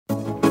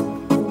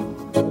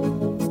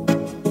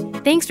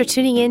Thanks for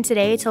tuning in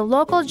today to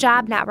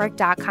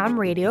localjobnetwork.com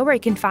radio, where you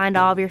can find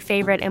all of your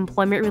favorite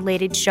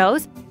employment-related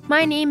shows.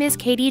 My name is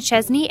Katie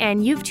Chesney,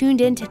 and you've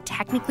tuned in to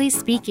Technically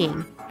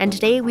Speaking. And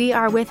today we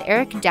are with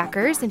Eric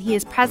Deckers, and he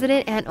is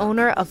president and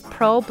owner of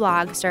Pro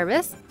Blog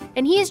Service.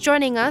 And he is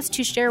joining us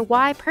to share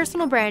why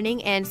personal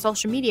branding and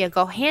social media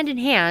go hand in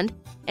hand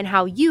and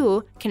how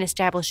you can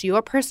establish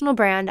your personal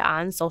brand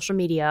on social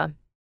media.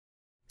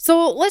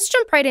 So let's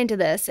jump right into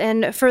this.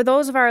 And for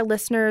those of our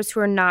listeners who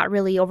are not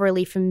really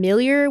overly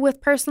familiar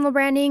with personal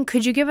branding,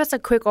 could you give us a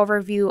quick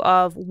overview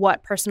of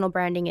what personal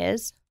branding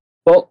is?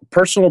 Well,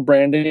 personal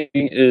branding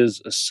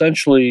is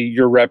essentially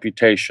your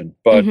reputation,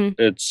 but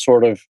it's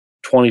sort of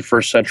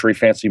 21st century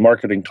fancy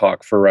marketing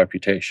talk for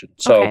reputation.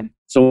 So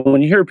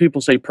when you hear people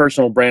say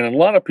personal brand, and a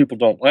lot of people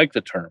don't like the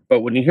term,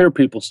 but when you hear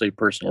people say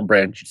personal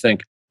brand, you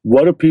think,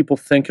 what do people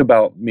think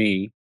about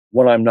me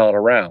when I'm not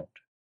around?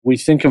 We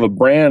think of a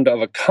brand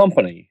of a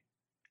company,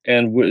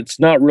 and it's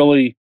not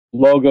really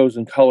logos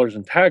and colors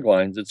and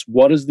taglines. It's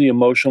what is the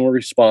emotional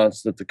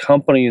response that the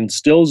company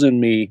instills in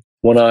me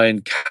when I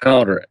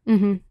encounter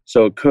it.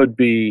 So it could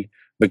be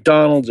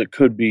McDonald's, it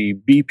could be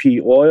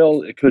BP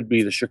Oil, it could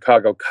be the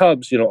Chicago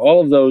Cubs.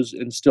 All of those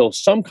instill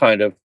some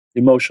kind of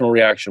emotional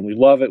reaction. We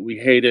love it, we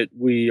hate it,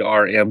 we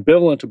are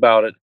ambivalent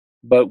about it.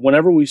 But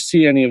whenever we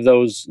see any of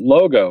those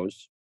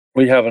logos,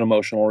 we have an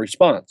emotional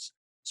response.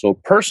 So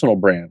personal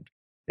brand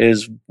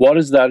is what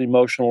is that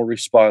emotional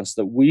response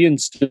that we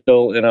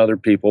instill in other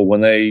people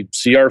when they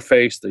see our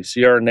face, they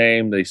see our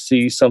name, they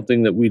see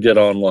something that we did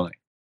online.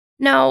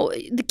 Now,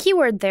 the key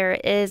word there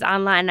is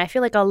online. I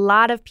feel like a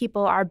lot of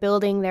people are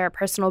building their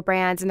personal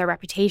brands and their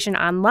reputation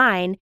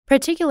online,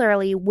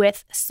 particularly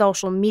with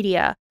social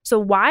media. So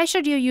why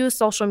should you use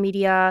social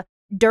media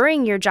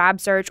during your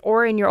job search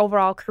or in your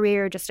overall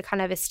career just to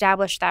kind of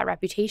establish that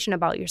reputation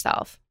about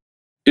yourself?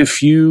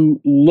 If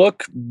you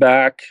look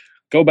back,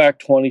 go back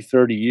 20,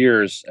 30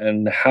 years,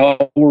 and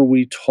how were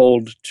we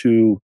told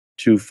to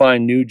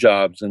find new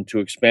jobs and to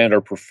expand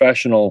our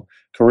professional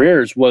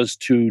careers was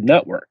to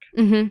network.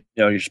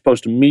 You're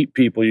supposed to meet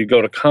people, you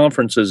go to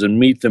conferences and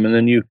meet them, and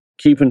then you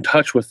keep in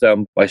touch with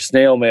them by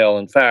snail mail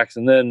and fax,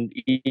 and then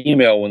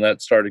email when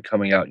that started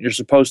coming out. You're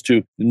supposed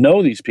to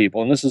know these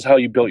people, and this is how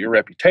you built your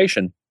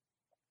reputation.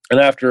 And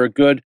after a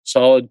good,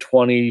 solid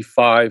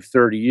 25,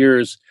 30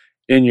 years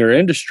in your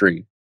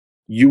industry,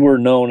 you were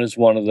known as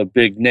one of the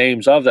big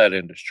names of that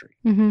industry.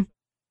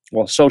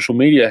 Well, social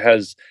media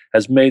has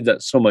made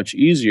that so much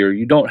easier.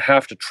 You don't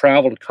have to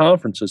travel to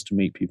conferences to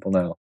meet people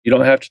now. You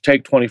don't have to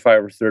take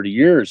 25 or 30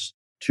 years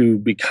to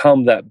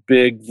become that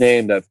big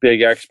name, that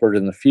big expert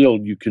in the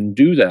field. You can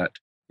do that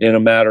in a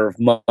matter of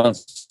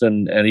months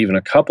and even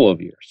a couple of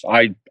years.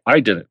 I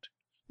did it.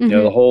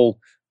 The whole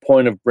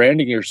point of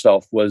branding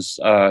yourself was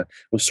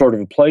sort of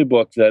a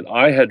playbook that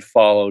I had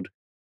followed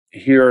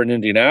here in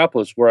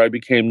Indianapolis, where I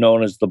became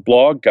known as the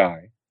blog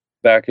guy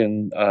back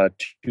in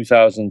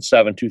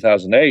 2007,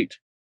 2008,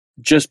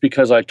 just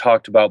because I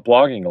talked about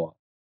blogging a lot.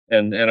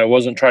 And I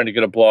wasn't trying to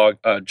get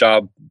a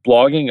job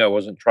blogging. I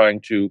wasn't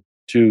trying to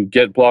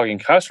get blogging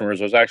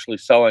customers. I was actually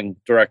selling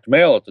direct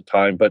mail at the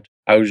time, but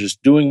I was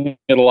just doing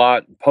it a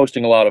lot,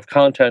 posting a lot of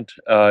content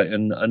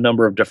in a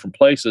number of different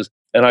places.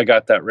 And I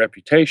got that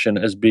reputation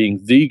as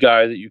being the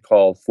guy that you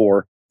call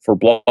for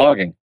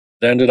blogging.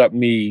 It ended up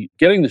me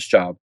getting this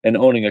job and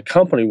owning a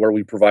company where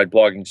we provide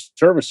blogging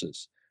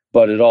services.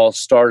 But it all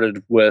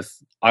started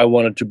with, I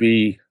wanted to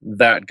be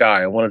that guy.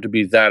 I wanted to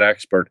be that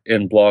expert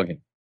in blogging.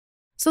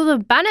 So the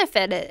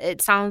benefit,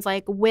 it sounds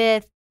like,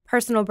 with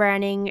personal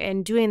branding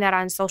and doing that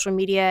on social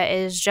media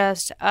is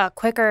just a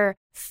quicker,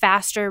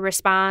 faster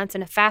response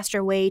and a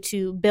faster way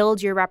to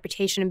build your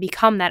reputation and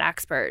become that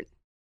expert.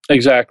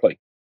 Exactly.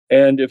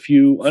 And if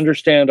you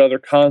understand other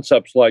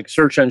concepts like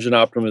search engine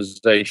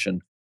optimization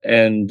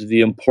and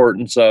the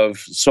importance of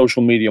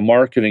social media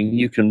marketing,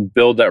 you can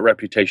build that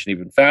reputation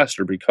even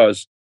faster,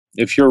 because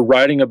if you're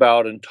writing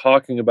about and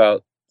talking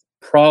about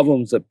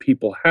problems that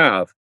people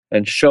have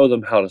and show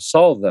them how to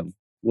solve them,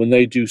 when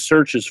they do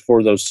searches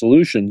for those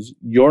solutions,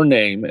 your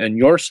name and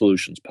your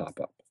solutions pop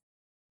up.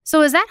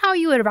 So is that how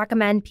you would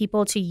recommend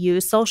people to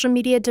use social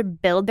media to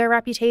build their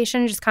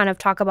reputation? Just kind of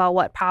talk about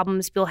what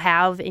problems people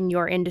have in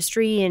your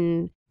industry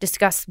and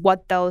discuss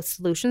what those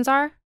solutions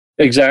are?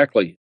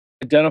 Exactly.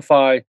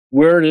 Identify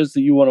where it is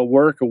that you want to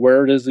work or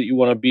where it is that you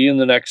want to be in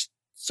the next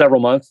several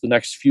months, the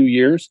next few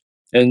years,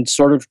 and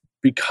sort of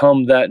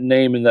become that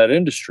name in that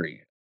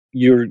industry.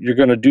 You're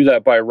going to do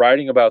that by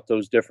writing about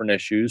those different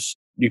issues.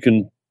 You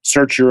can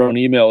search your own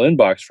email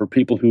inbox for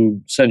people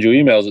who send you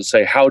emails that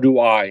say, how do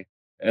I?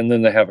 And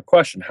then they have a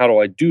question, how do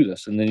I do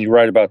this? And then you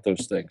write about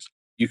those things.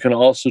 You can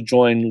also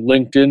join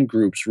LinkedIn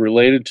groups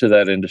related to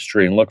that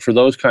industry and look for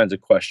those kinds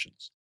of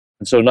questions.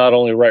 And so not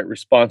only write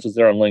responses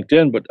there on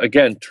LinkedIn, but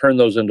again, turn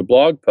those into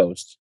blog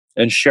posts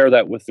and share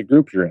that with the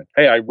group you're in.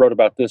 Hey, I wrote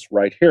about this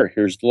right here.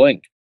 Here's the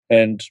link.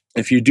 And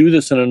if you do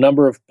this in a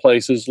number of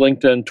places,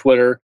 LinkedIn,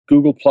 Twitter,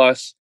 Google+,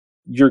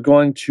 you're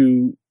going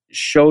to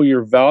show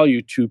your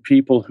value to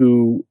people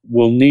who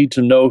will need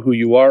to know who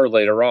you are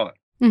later on.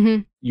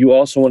 You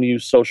also want to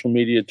use social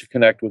media to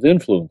connect with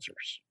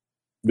influencers.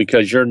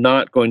 because you're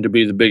not going to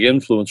be the big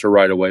influencer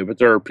right away, but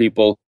there are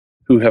people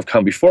who have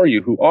come before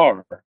you who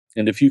are.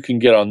 And if you can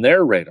get on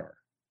their radar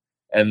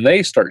and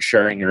they start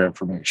sharing your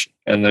information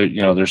and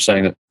they're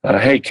saying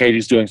that, hey,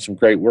 Katie's doing some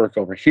great work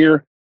over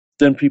here,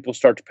 then people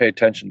start to pay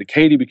attention to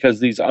Katie because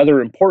these other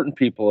important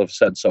people have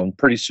said so. And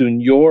pretty soon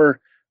your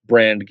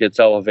brand gets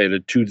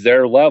elevated to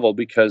their level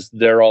because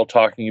they're all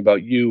talking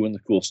about you and the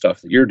cool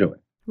stuff that you're doing.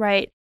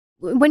 Right.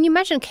 When you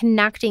mentioned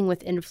connecting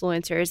with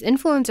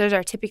influencers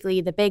are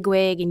typically the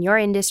bigwig in your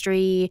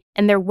industry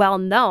and they're well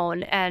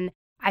known. And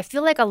I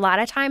feel like a lot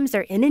of times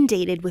they're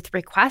inundated with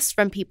requests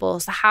from people.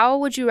 So how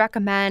would you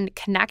recommend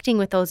connecting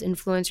with those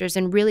influencers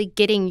and really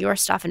getting your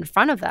stuff in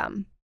front of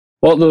them?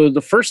 Well,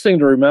 the first thing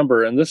to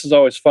remember, and this is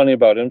always funny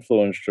about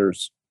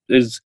influencers,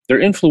 is they're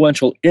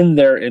influential in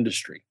their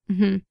industry.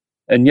 Mm-hmm.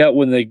 And yet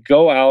when they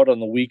go out on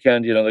the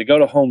weekend, they go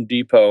to Home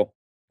Depot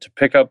to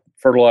pick up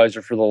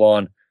fertilizer for the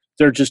lawn,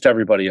 they're just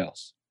everybody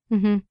else.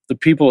 Mm-hmm. The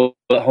people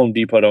at Home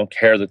Depot don't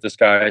care that this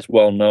guy is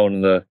well known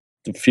in the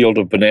field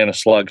of banana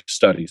slug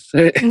studies.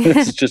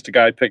 This is just a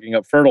guy picking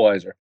up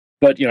fertilizer.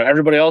 But,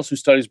 everybody else who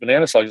studies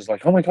banana slugs is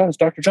like, oh my God, it's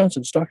Dr.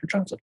 Johnson, it's Dr.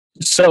 Johnson.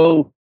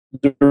 So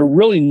they're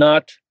really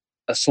not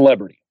a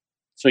celebrity.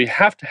 So you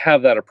have to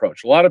have that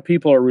approach. A lot of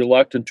people are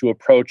reluctant to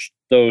approach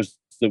those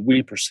that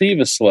we perceive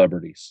as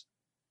celebrities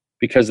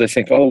because they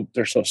think, oh,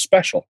 they're so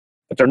special.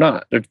 But they're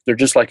not. They're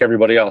just like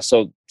everybody else.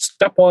 So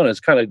step one is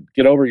kind of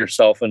get over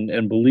yourself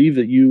and believe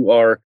that you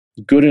are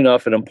good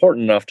enough and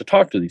important enough to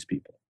talk to these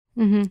people.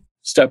 Mm-hmm.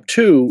 Step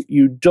two,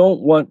 you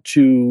don't want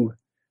to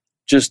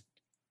just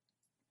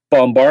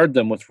bombard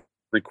them with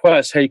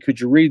requests. Hey, could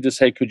you read this?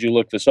 Hey, could you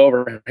look this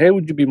over? Hey,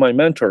 would you be my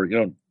mentor?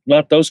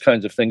 Not those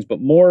kinds of things,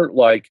 but more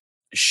like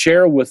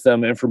share with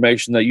them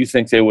information that you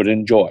think they would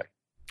enjoy.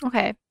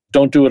 Okay.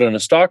 Don't do it in a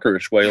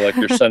stalkerish way, like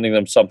you're sending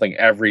them something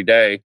every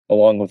day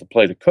along with a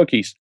plate of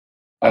cookies.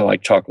 I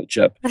like chocolate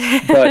chip.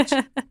 But,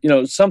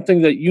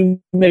 something that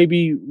you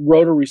maybe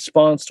wrote a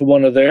response to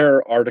one of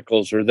their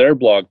articles or their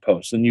blog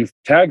posts, and you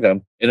tag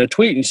them in a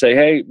tweet and you say,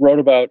 hey, wrote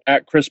about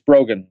 @Chris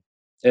Brogan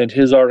and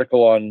his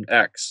article on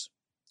X.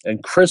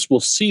 And Chris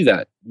will see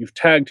that. You've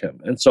tagged him.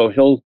 And so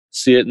he'll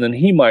see it and then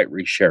he might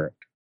reshare it.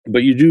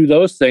 But you do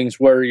those things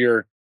where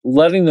you're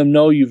letting them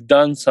know you've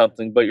done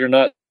something, but you're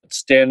not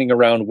standing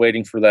around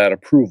waiting for that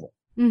approval.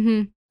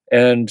 Mm-hmm.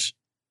 And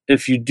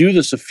if you do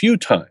this a few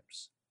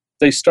times,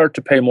 they start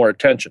to pay more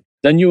attention.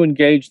 Then you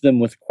engage them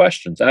with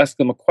questions. Ask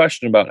them a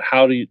question about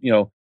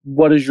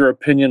what is your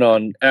opinion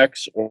on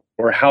X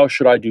or how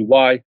should I do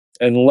Y?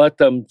 And let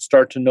them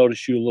start to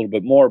notice you a little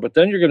bit more. But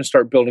then you're going to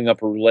start building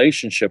up a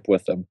relationship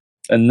with them.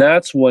 And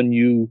that's when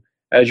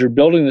as you're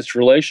building this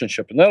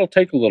relationship, and that'll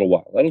take a little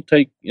while. That'll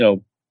take, a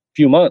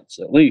few months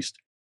at least.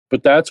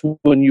 But that's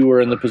when you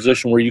are in the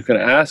position where you can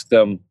ask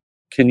them,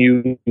 can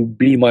you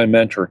be my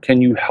mentor?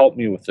 Can you help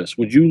me with this?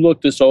 Would you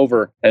look this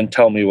over and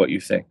tell me what you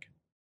think?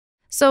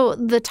 So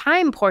the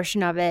time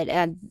portion of it,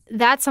 and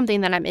that's something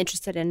that I'm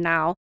interested in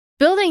now.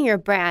 Building your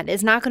brand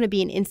is not going to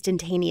be an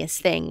instantaneous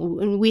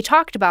thing. We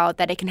talked about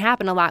that it can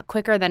happen a lot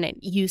quicker than it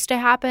used to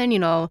happen,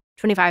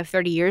 25,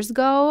 30 years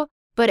ago.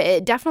 But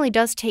it definitely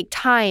does take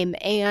time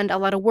and a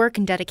lot of work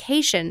and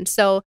dedication.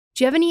 So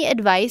do you have any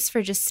advice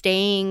for just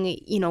staying,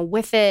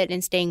 with it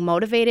and staying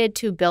motivated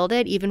to build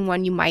it, even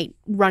when you might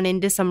run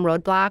into some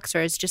roadblocks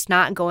or it's just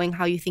not going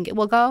how you think it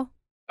will go?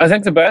 I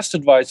think the best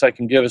advice I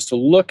can give is to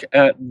look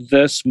at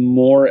this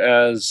more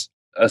as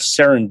a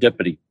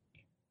serendipity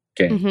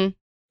game. Mm-hmm.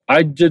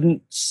 I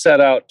didn't set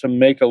out to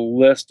make a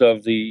list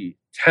of the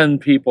 10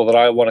 people that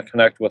I want to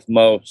connect with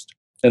most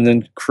and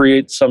then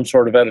create some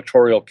sort of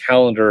editorial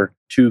calendar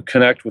to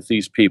connect with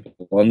these people.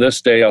 On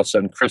this day, I'll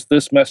send Chris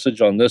this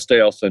message. On this day,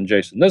 I'll send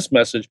Jason this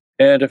message.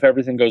 And if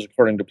everything goes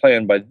according to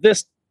plan, by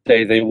this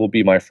day, they will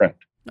be my friend.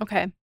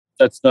 Okay.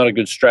 That's not a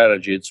good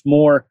strategy. It's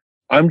more,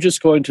 I'm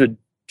just going to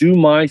do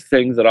my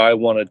thing that I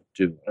want to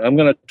do. I'm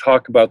going to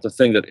talk about the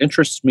thing that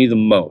interests me the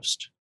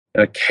most.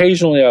 And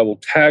occasionally I will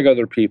tag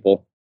other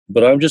people,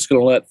 but I'm just going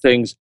to let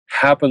things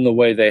happen the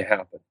way they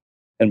happen.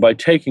 And by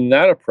taking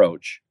that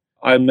approach,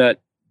 I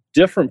met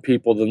different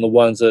people than the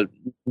ones that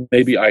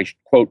maybe I,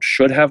 quote,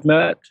 should have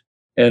met.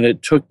 And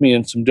it took me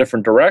in some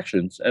different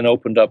directions and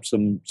opened up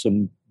some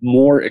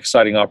more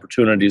exciting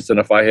opportunities than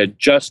if I had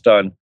just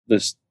done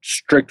this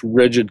strict,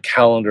 rigid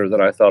calendar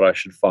that I thought I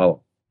should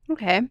follow.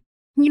 Okay.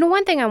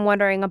 One thing I'm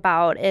wondering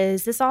about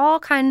is this all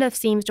kind of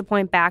seems to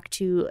point back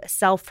to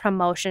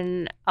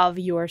self-promotion of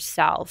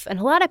yourself. And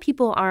a lot of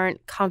people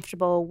aren't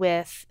comfortable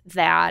with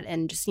that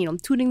and just,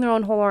 tooting their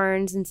own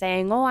horns and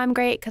saying, oh, I'm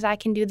great because I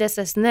can do this,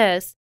 this, and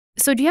this.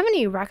 So do you have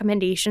any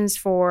recommendations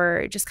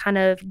for just kind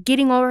of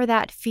getting over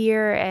that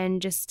fear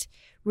and just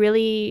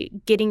really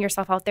getting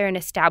yourself out there and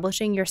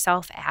establishing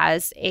yourself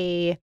as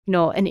an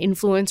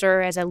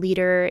influencer, as a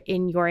leader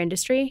in your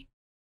industry?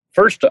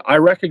 First, I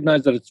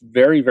recognize that it's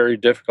very, very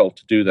difficult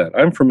to do that.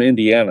 I'm from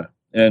Indiana,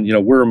 and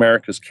we're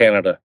America's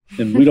Canada,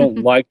 and we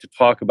don't like to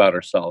talk about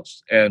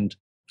ourselves. And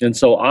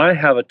so I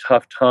have a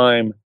tough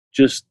time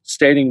just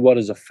stating what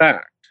is a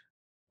fact.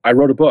 I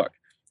wrote a book,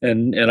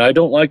 And I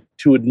don't like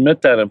to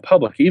admit that in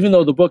public. Even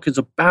though the book is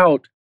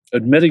about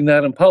admitting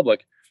that in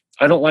public,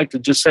 I don't like to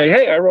just say,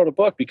 hey, I wrote a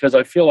book, because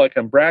I feel like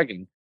I'm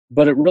bragging.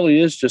 But it really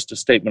is just a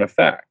statement of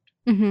fact.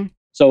 Mm-hmm.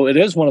 So it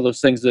is one of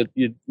those things that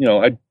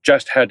I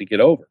just had to get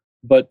over.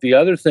 But the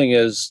other thing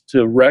is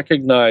to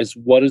recognize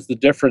what is the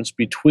difference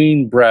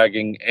between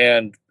bragging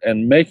and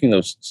making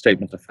those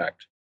statements of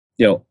fact.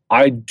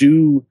 I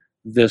do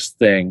this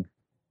thing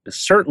is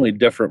certainly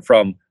different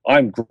from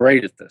I'm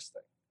great at this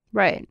thing.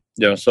 Right.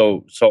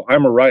 So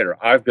I'm a writer.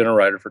 I've been a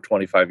writer for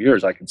 25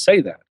 years. I can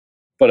say that.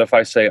 But if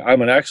I say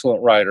I'm an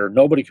excellent writer,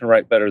 nobody can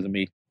write better than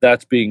me,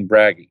 that's being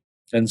braggy.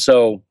 And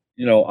so,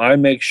 I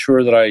make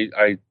sure that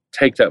I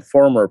take that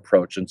former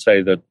approach and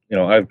say that,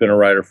 I've been a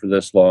writer for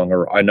this long,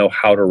 or I know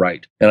how to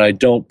write. And I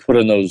don't put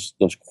in those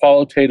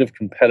qualitative,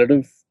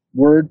 competitive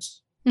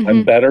words. Mm-hmm.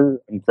 I'm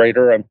better, I'm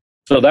greater.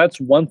 So that's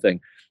one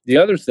thing. The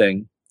other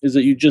thing is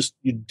that you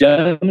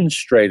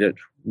demonstrate it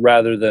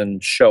rather than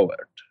show it.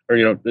 Or,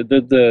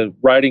 the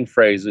writing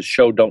phrase is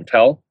show, don't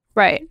tell.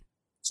 Right.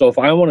 So if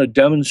I want to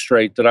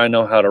demonstrate that I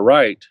know how to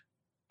write,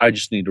 I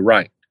just need to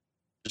write.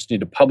 I just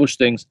need to publish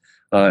things,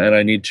 and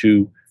I need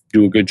to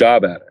do a good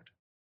job at it.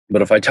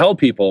 But if I tell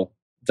people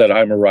that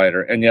I'm a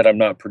writer and yet I'm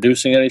not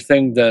producing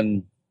anything,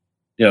 then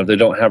they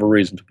don't have a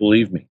reason to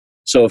believe me.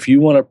 So if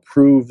you want to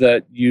prove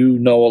that you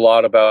know a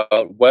lot about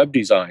web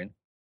design,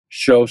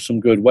 show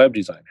some good web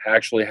design.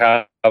 Actually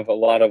have a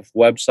lot of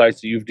websites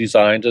that you've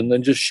designed, and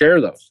then just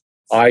share those.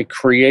 I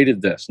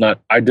created this,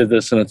 not I did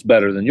this and it's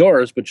better than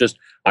yours, but just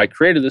I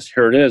created this,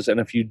 here it is. And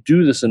if you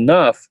do this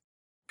enough,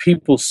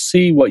 people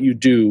see what you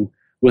do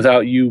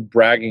without you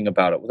bragging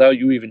about it, without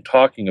you even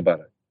talking about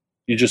it.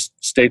 You just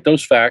state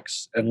those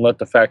facts and let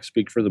the facts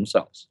speak for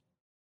themselves.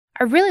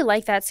 I really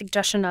like that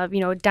suggestion of,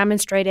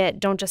 demonstrate it.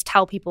 Don't just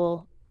tell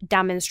people,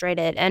 demonstrate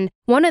it. And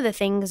one of the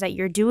things that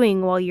you're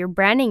doing while you're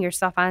branding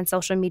yourself on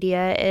social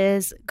media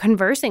is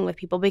conversing with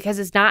people, because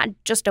it's not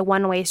just a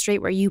one-way street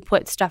where you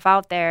put stuff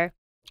out there.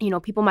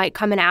 People might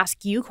come and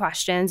ask you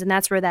questions, and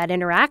that's where that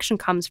interaction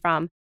comes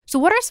from. So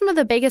what are some of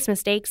the biggest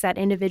mistakes that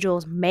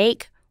individuals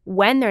make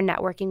when they're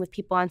networking with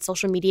people on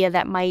social media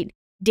that might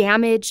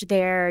damage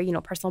their,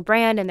 personal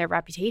brand and their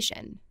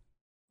reputation?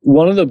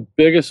 One of the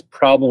biggest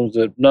problems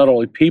that not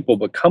only people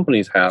but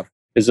companies have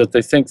is that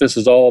they think this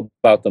is all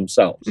about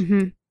themselves.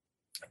 Mm-hmm.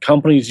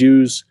 Companies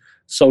use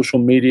social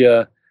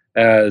media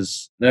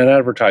as an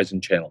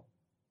advertising channel.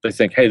 They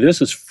think, hey,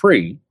 this is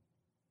free,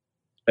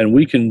 and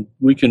we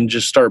can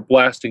just start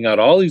blasting out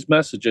all these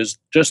messages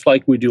just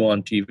like we do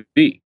on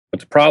TV. But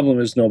the problem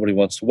is nobody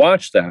wants to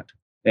watch that.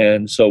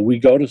 And so we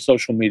go to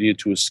social media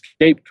to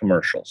escape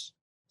commercials.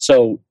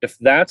 So if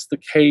that's the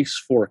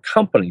case for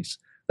companies,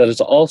 that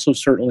is also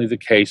certainly the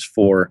case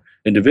for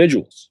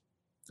individuals.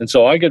 And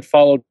so I get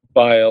followed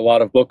by a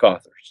lot of book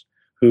authors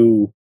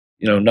who,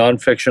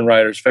 nonfiction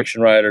writers,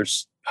 fiction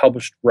writers,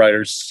 published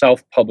writers,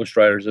 self-published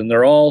writers, and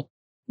they're all,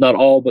 not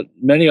all, but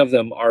many of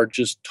them are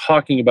just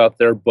talking about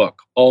their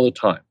book all the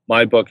time.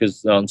 My book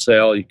is on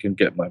sale. You can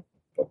get my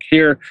book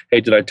here.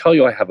 Hey, did I tell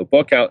you I have a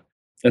book out?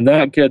 And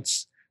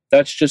that's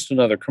just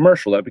another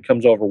commercial. That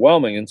becomes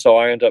overwhelming. And so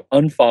I end up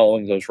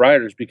unfollowing those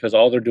writers because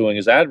all they're doing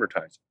is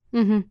advertising.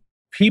 Mm-hmm.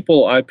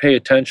 People I pay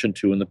attention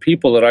to and the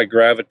people that I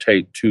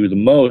gravitate to the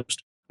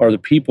most are the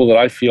people that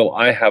I feel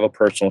I have a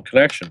personal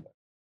connection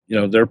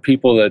with. They're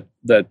people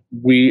that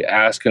we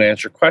ask and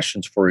answer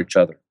questions for each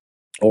other.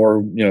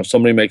 Or,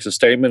 somebody makes a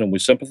statement and we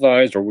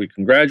sympathize or we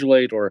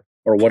congratulate or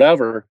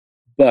whatever.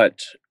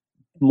 But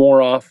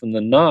more often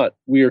than not,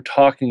 we are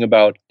talking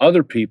about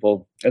other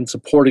people and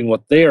supporting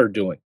what they are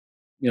doing.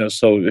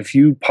 So if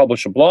you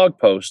publish a blog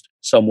post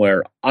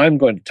somewhere, I'm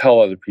going to tell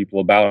other people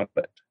about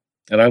it.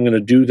 And I'm going to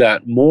do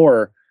that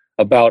more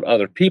about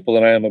other people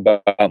than I am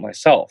about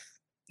myself.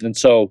 And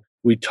so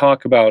we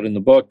talk about in the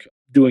book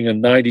doing a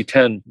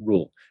 90-10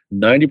 rule.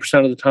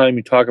 90% of the time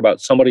you talk about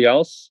somebody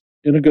else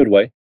in a good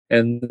way.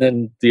 And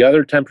then the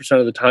other 10%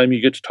 of the time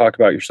you get to talk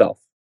about yourself.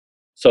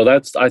 So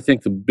that's, I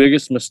think, the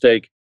biggest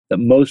mistake that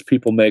most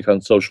people make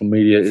on social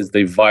media is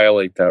they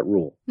violate that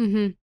rule.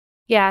 Mm-hmm.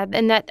 Yeah,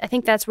 and I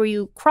think that's where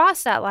you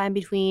cross that line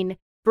between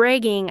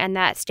bragging and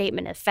that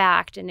statement of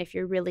fact. And if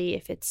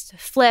it's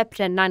flipped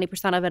and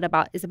 90% of it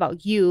is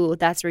about you,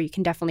 that's where you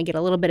can definitely get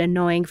a little bit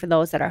annoying for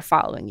those that are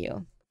following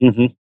you.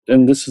 Mm-hmm.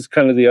 And this is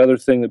kind of the other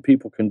thing that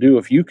people can do.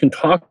 If you can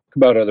talk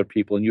about other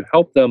people and you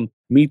help them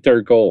meet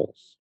their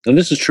goals, and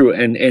this is true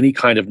in any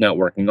kind of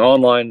networking,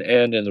 online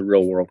and in the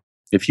real world,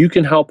 if you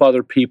can help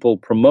other people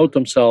promote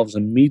themselves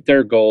and meet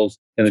their goals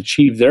and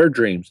achieve their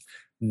dreams,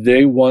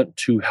 they want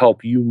to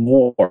help you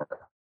more.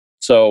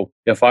 So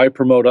if I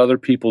promote other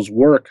people's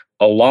work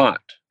a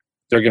lot,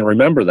 they're going to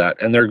remember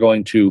that, and they're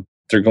going to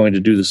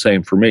do the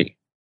same for me.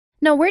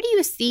 Now, where do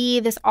you see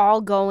this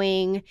all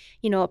going,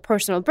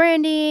 personal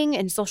branding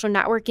and social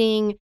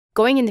networking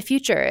going in the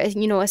future,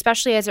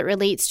 especially as it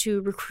relates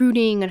to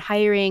recruiting and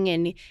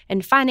hiring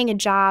and finding a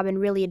job and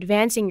really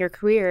advancing your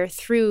career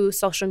through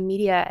social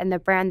media and the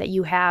brand that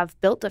you have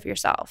built of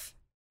yourself?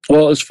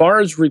 Well, as far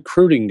as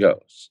recruiting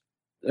goes,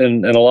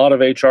 and a lot of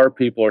HR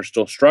people are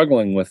still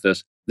struggling with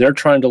this, They're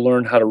trying to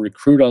learn how to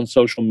recruit on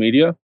social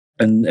media.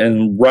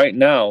 And right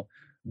now,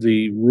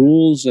 the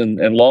rules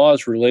and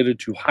laws related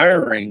to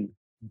hiring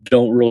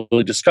don't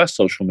really discuss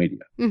social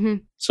media. Mm-hmm.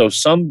 So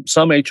some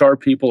HR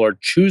people are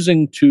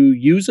choosing to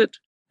use it,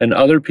 and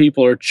other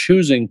people are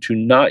choosing to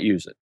not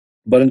use it.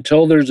 But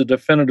until there's a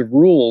definitive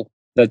rule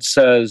that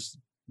says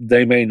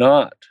they may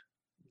not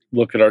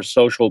look at our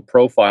social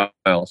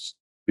profiles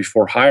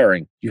before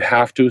hiring, you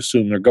have to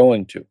assume they're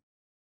going to.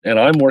 And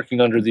I'm working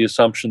under the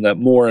assumption that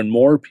more and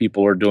more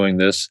people are doing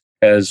this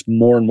as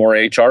more and more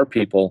HR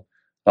people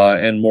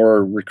and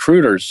more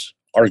recruiters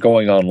are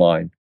going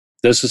online.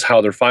 This is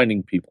how they're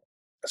finding people.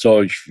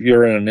 So if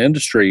you're in an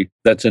industry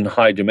that's in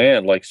high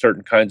demand, like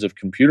certain kinds of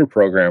computer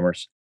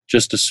programmers,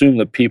 just assume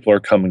that people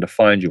are coming to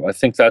find you. I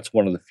think that's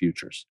one of the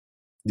futures.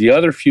 The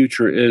other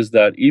future is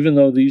that even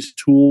though these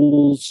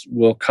tools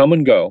will come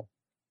and go,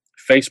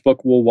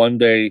 Facebook will one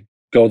day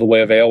go the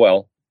way of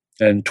AOL,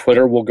 and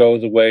Twitter will go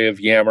the way of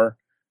Yammer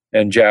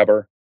and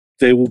Jabber.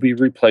 They will be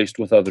replaced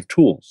with other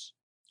tools.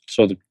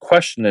 So the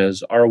question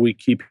is, are we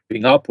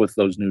keeping up with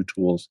those new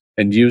tools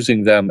and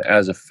using them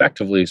as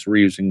effectively as we're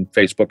using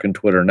Facebook and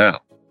Twitter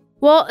now?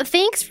 Well,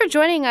 thanks for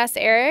joining us,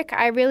 Eric.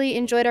 I really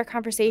enjoyed our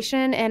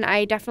conversation, and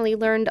I definitely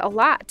learned a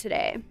lot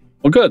today.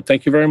 Well, good.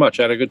 Thank you very much.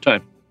 I had a good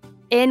time.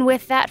 And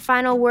with that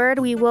final word,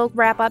 we will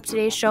wrap up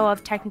today's show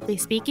of Technically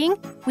Speaking.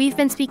 We've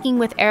been speaking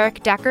with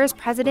Eric Deckers,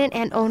 president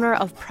and owner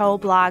of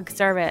ProBlog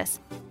Service.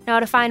 Now,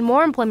 to find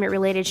more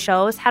employment-related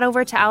shows, head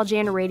over to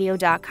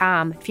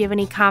ljnradio.com. If you have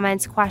any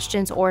comments,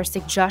 questions, or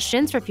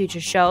suggestions for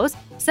future shows,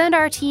 send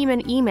our team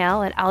an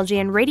email at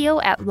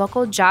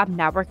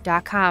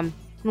ljnradio@localjobnetwork.com.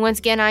 And once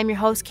again, I'm your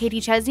host, Katie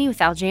Chesney with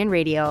LJN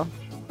Radio.